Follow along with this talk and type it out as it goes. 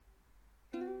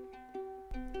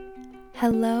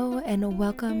Hello, and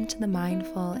welcome to the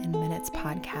Mindful in Minutes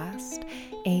podcast,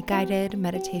 a guided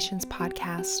meditations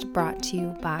podcast brought to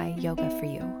you by Yoga for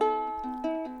You.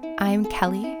 I'm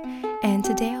Kelly, and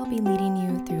today I'll be leading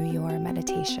you through your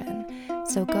meditation.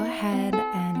 So go ahead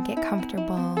and get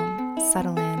comfortable,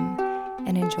 settle in,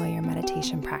 and enjoy your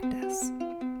meditation practice.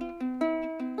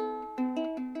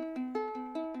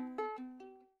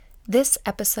 This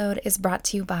episode is brought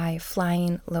to you by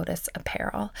Flying Lotus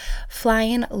Apparel.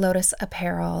 Flying Lotus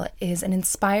Apparel is an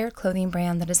inspired clothing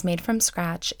brand that is made from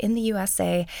scratch in the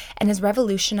USA and is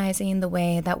revolutionizing the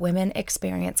way that women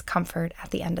experience comfort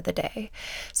at the end of the day.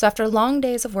 So after long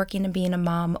days of working and being a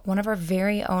mom, one of our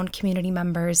very own community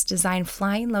members designed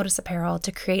Flying Lotus Apparel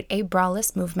to create a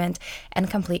braless movement and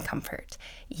complete comfort.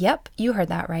 Yep, you heard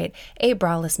that right, a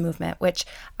braless movement, which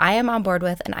I am on board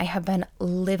with, and I have been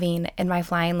living in my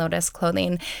Flying Lotus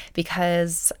clothing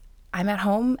because I'm at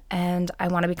home and I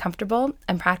want to be comfortable.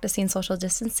 I'm practicing social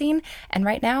distancing, and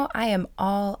right now I am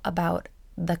all about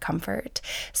the comfort.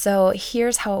 So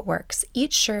here's how it works.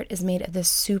 Each shirt is made of this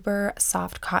super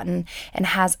soft cotton and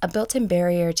has a built-in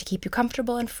barrier to keep you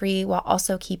comfortable and free while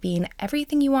also keeping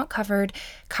everything you want covered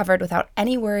without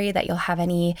any worry that you'll have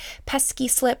any pesky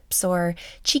slips or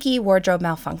cheeky wardrobe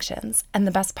malfunctions. And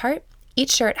the best part,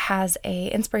 each shirt has an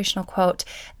inspirational quote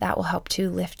that will help to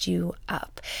lift you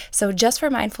up. So just for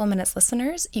Mindful Minutes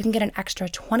listeners, you can get an extra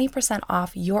 20%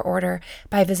 off your order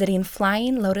by visiting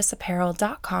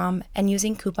flyinglotusapparel.com and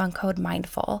using coupon code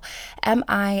MINDFUL,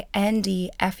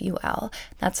 MINDFUL.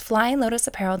 That's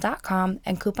flyinglotusapparel.com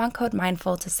and coupon code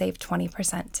MINDFUL to save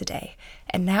 20% today.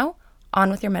 And now, on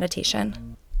with your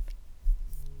meditation.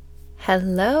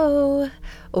 Hello,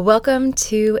 welcome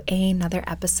to another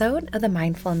episode of the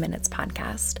Mindful Minutes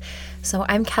podcast. So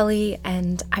I'm Kelly,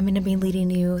 and I'm going to be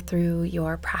leading you through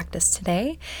your practice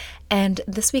today. And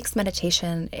this week's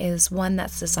meditation is one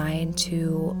that's designed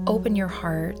to open your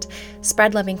heart,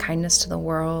 spread loving kindness to the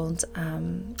world,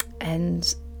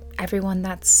 and everyone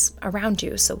that's around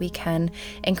you, so we can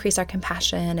increase our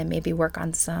compassion and maybe work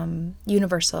on some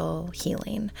universal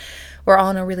healing. We're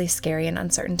all in a really scary and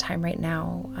uncertain time right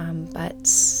now,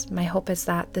 but my hope is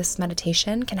that this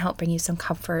meditation can help bring you some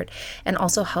comfort and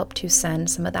also help to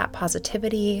send some of that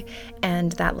positivity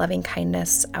and that loving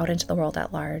kindness out into the world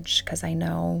at large, because I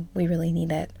know we really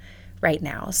need it right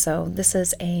now. So this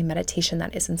is a meditation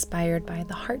that is inspired by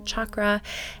the heart chakra,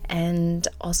 and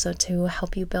also to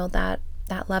help you build that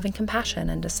love and compassion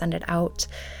and to send it out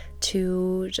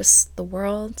to just the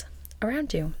world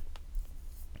around you.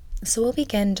 So we'll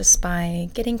begin just by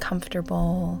getting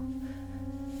comfortable,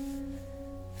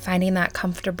 finding that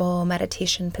comfortable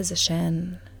meditation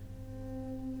position,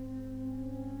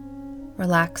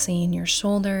 relaxing your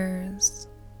shoulders,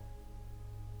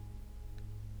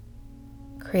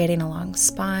 creating a long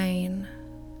spine,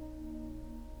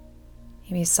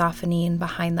 maybe softening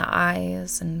behind the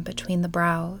eyes and between the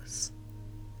brows.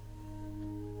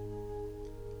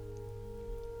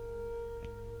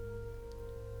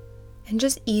 And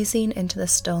just easing into the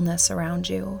stillness around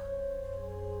you.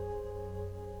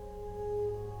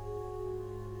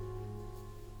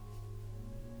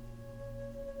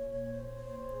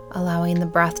 Allowing the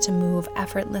breath to move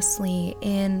effortlessly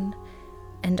in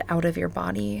and out of your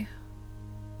body.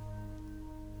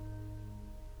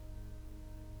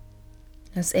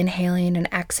 Just inhaling and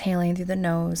exhaling through the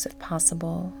nose if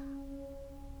possible.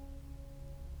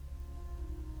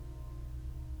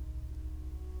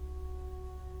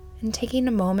 And taking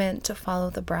a moment to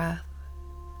follow the breath,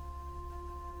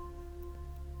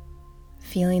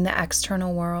 feeling the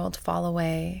external world fall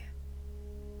away,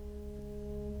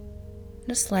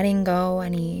 just letting go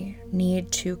any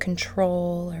need to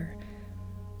control or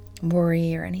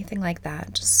worry or anything like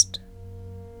that. Just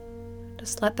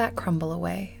let that crumble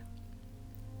away.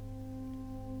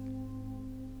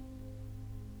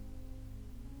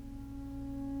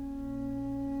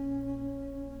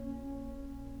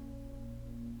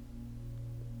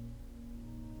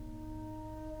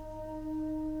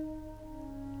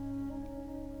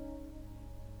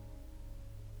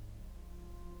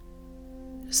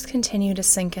 Just continue to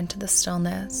sink into the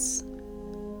stillness,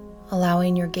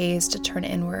 allowing your gaze to turn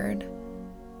inward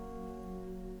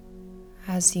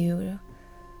as you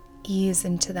ease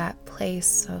into that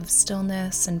place of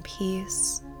stillness and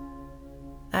peace,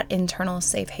 that internal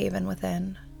safe haven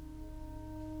within.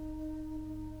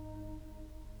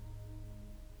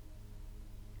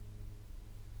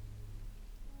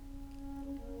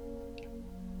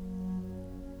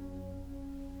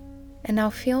 And now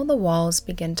feel the walls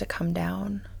begin to come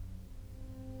down.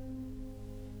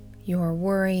 Your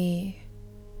worry,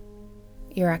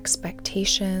 your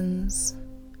expectations,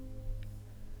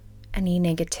 any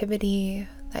negativity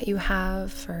that you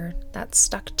have or that's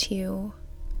stuck to you.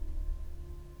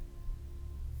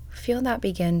 Feel that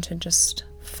begin to just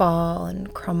fall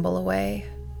and crumble away.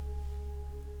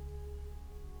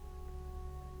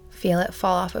 Feel it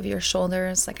fall off of your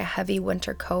shoulders like a heavy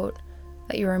winter coat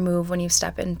that you remove when you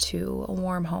step into a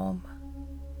warm home.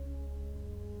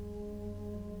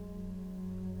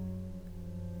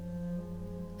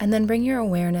 And then bring your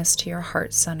awareness to your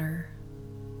heart center.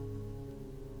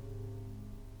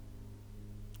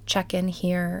 Check in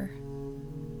here.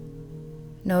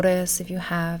 Notice if you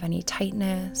have any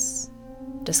tightness,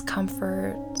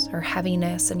 discomfort, or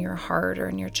heaviness in your heart or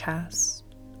in your chest.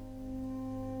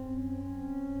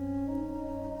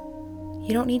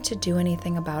 You don't need to do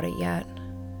anything about it yet,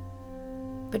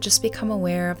 but just become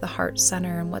aware of the heart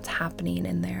center and what's happening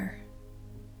in there.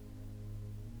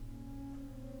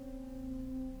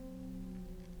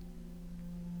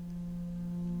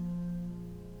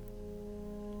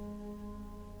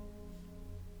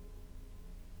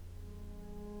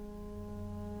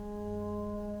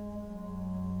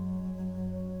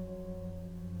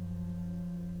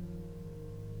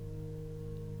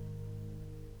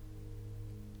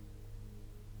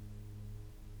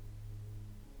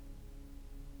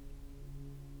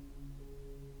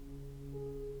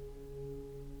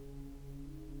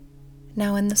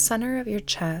 Now in the center of your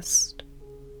chest,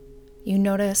 you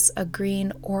notice a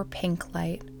green or pink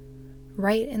light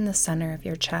right in the center of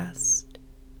your chest.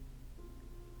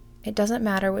 It doesn't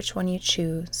matter which one you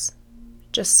choose,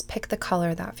 just pick the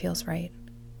color that feels right.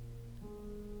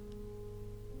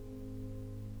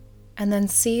 And then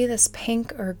see this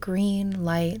pink or green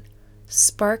light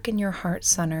spark in your heart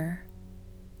center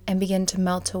and begin to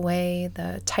melt away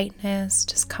the tightness,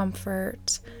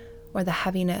 discomfort, or the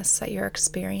heaviness that you're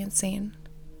experiencing.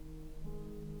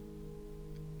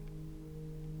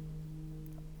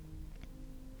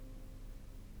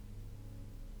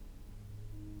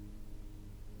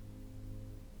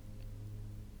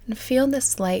 And feel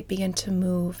this light begin to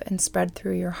move and spread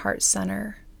through your heart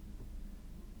center,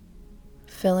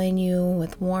 filling you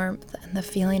with warmth and the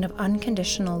feeling of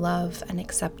unconditional love and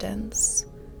acceptance.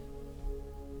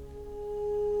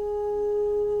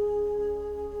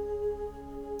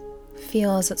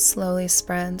 Feel as it slowly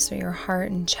spreads through your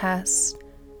heart and chest,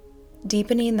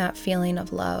 deepening that feeling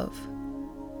of love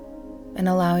and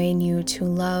allowing you to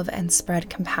love and spread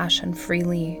compassion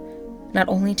freely, not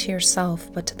only to yourself,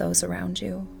 but to those around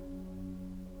you.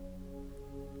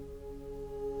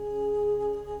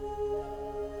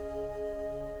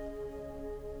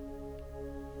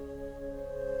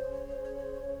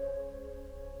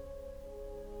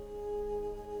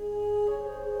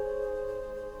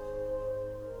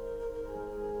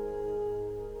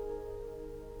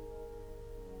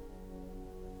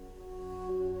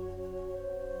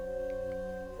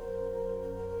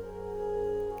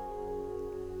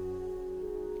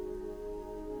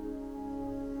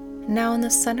 Now in the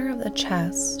center of the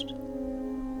chest,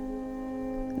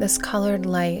 this colored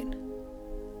light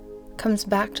comes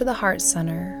back to the heart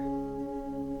center,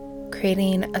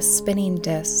 creating a spinning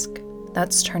disc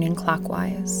that's turning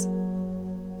clockwise.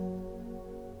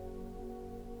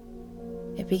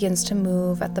 It begins to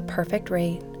move at the perfect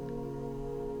rate,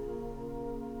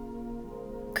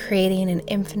 creating an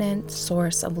infinite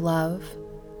source of love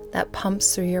that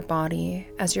pumps through your body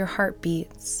as your heart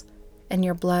beats and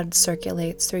your blood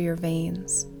circulates through your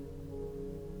veins,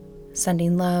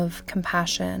 sending love,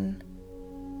 compassion,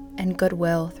 and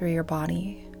goodwill through your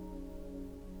body.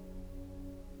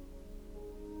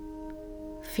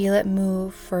 Feel it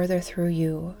move further through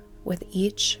you with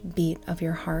each beat of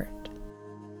your heart.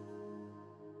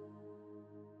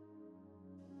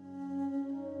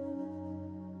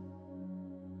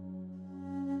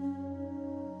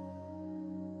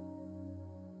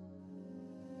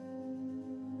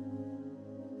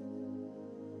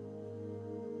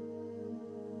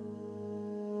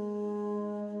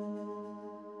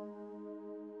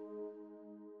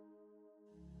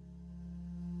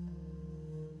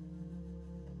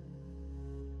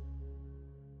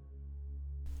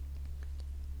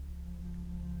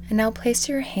 And now place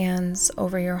your hands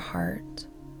over your heart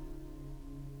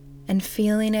and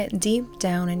feeling it deep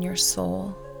down in your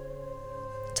soul,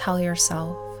 tell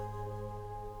yourself,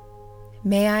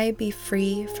 "May I be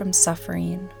free from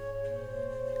suffering.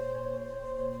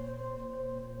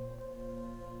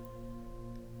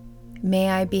 May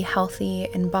I be healthy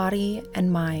in body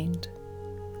and mind.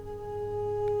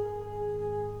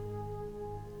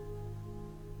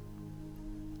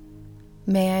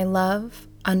 May I love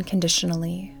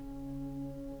unconditionally.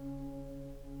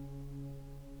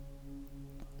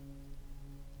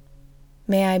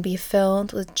 May I be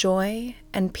filled with joy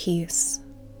and peace.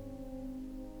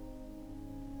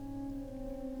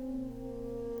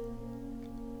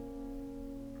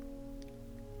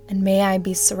 And may I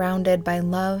be surrounded by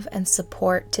love and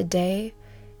support today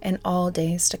and all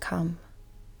days to come.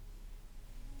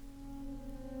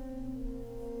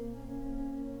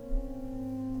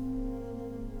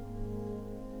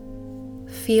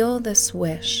 Feel this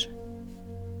wish,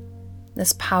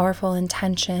 this powerful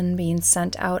intention being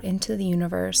sent out into the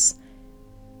universe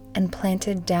and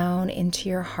planted down into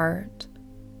your heart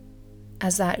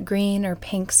as that green or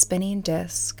pink spinning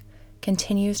disc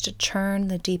continues to churn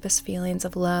the deepest feelings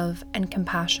of love and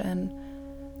compassion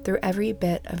through every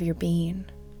bit of your being.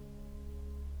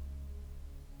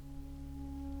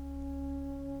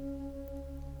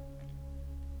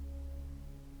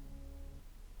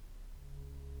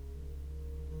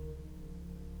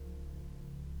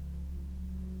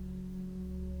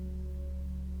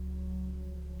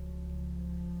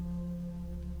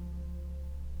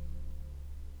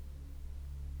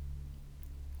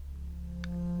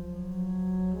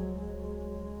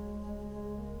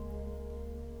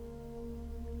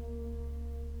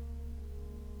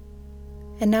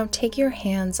 And now take your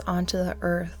hands onto the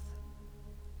earth.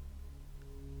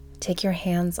 Take your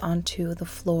hands onto the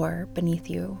floor beneath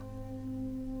you.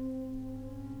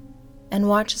 And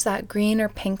watch as that green or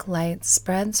pink light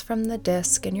spreads from the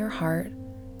disc in your heart,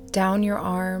 down your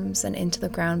arms and into the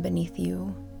ground beneath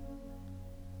you,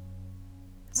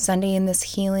 sending this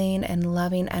healing and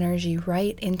loving energy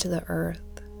right into the earth.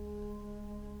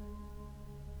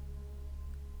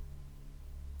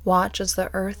 Watch as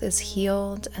the earth is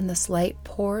healed and this light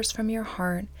pours from your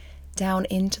heart down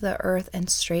into the earth and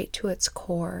straight to its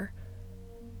core,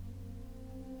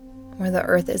 where the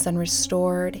earth is then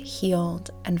restored, healed,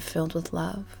 and filled with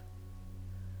love.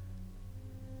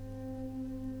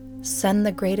 Send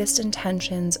the greatest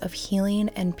intentions of healing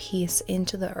and peace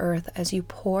into the earth as you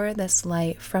pour this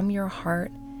light from your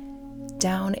heart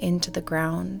down into the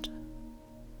ground.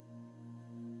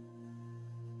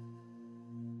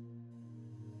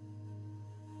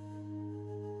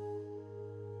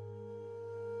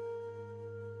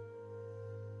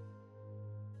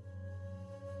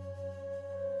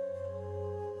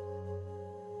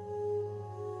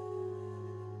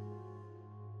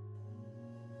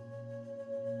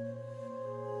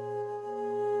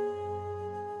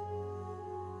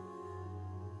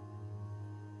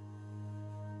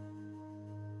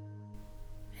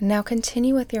 And now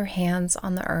continue with your hands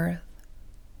on the earth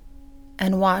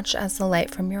and watch as the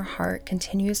light from your heart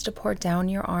continues to pour down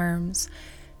your arms,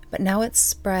 but now it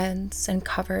spreads and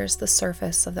covers the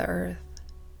surface of the earth,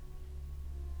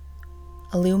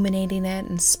 illuminating it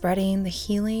and spreading the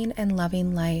healing and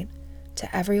loving light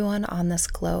to everyone on this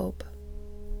globe.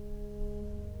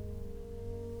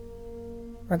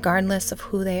 Regardless of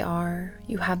who they are,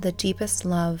 you have the deepest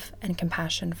love and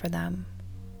compassion for them.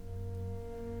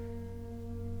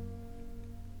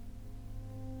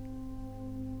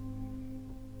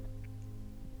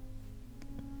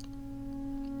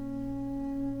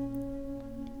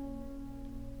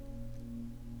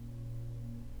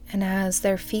 And as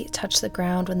their feet touch the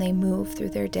ground when they move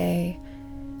through their day,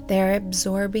 they are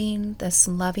absorbing this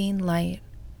loving light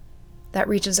that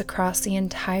reaches across the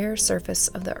entire surface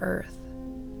of the earth.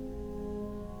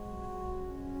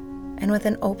 And with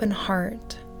an open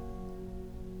heart,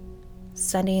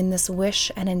 sending this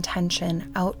wish and intention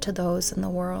out to those in the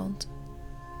world.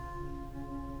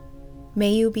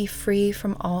 May you be free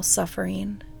from all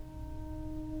suffering.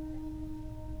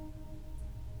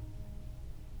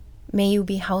 May you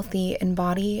be healthy in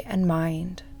body and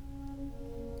mind.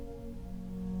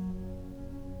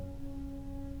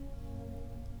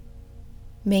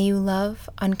 May you love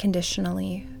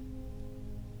unconditionally.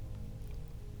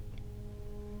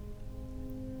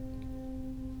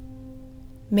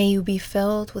 May you be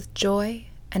filled with joy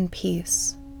and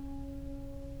peace.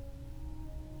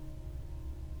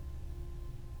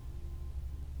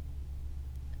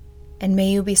 And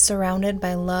may you be surrounded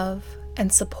by love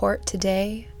and support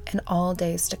today and all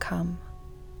days to come.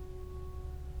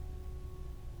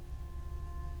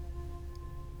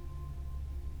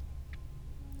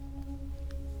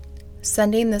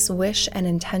 Sending this wish and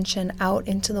intention out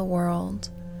into the world,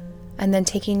 and then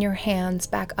taking your hands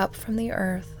back up from the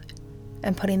earth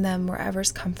and putting them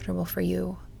wherever's comfortable for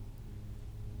you.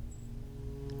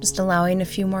 Just allowing a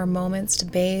few more moments to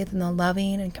bathe in the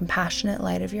loving and compassionate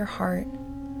light of your heart.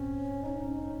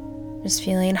 Just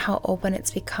feeling how open it's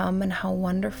become and how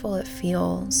wonderful it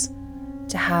feels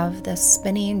to have this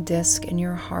spinning disc in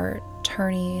your heart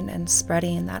turning and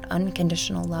spreading that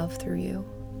unconditional love through you.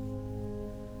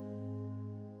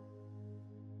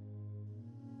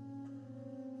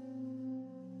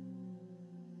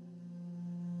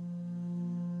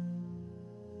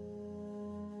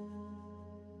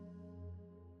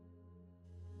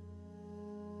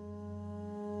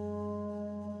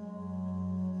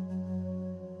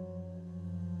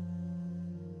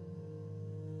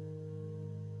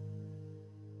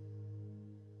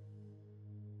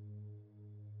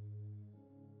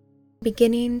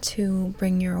 Beginning to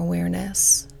bring your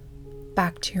awareness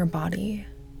back to your body.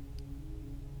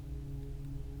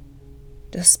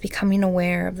 Just becoming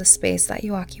aware of the space that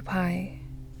you occupy.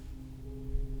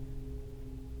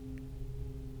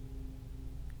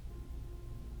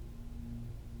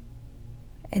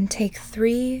 And take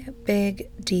 3 big,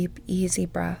 deep, easy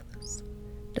breaths.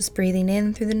 Just breathing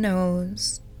in through the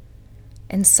nose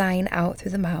and sighing out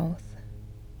through the mouth.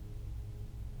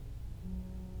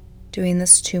 Doing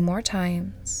this 2 more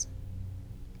times.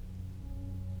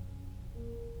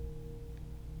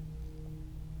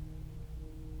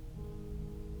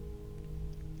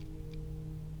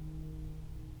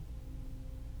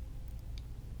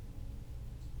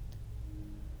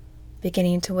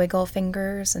 Beginning to wiggle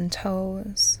fingers and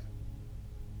toes.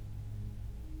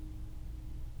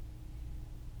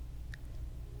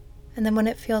 And then when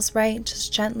it feels right,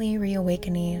 just gently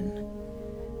reawakening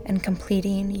and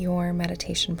completing your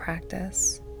meditation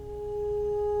practice.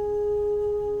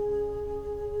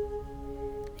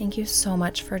 Thank you so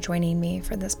much for joining me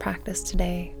for this practice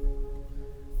today.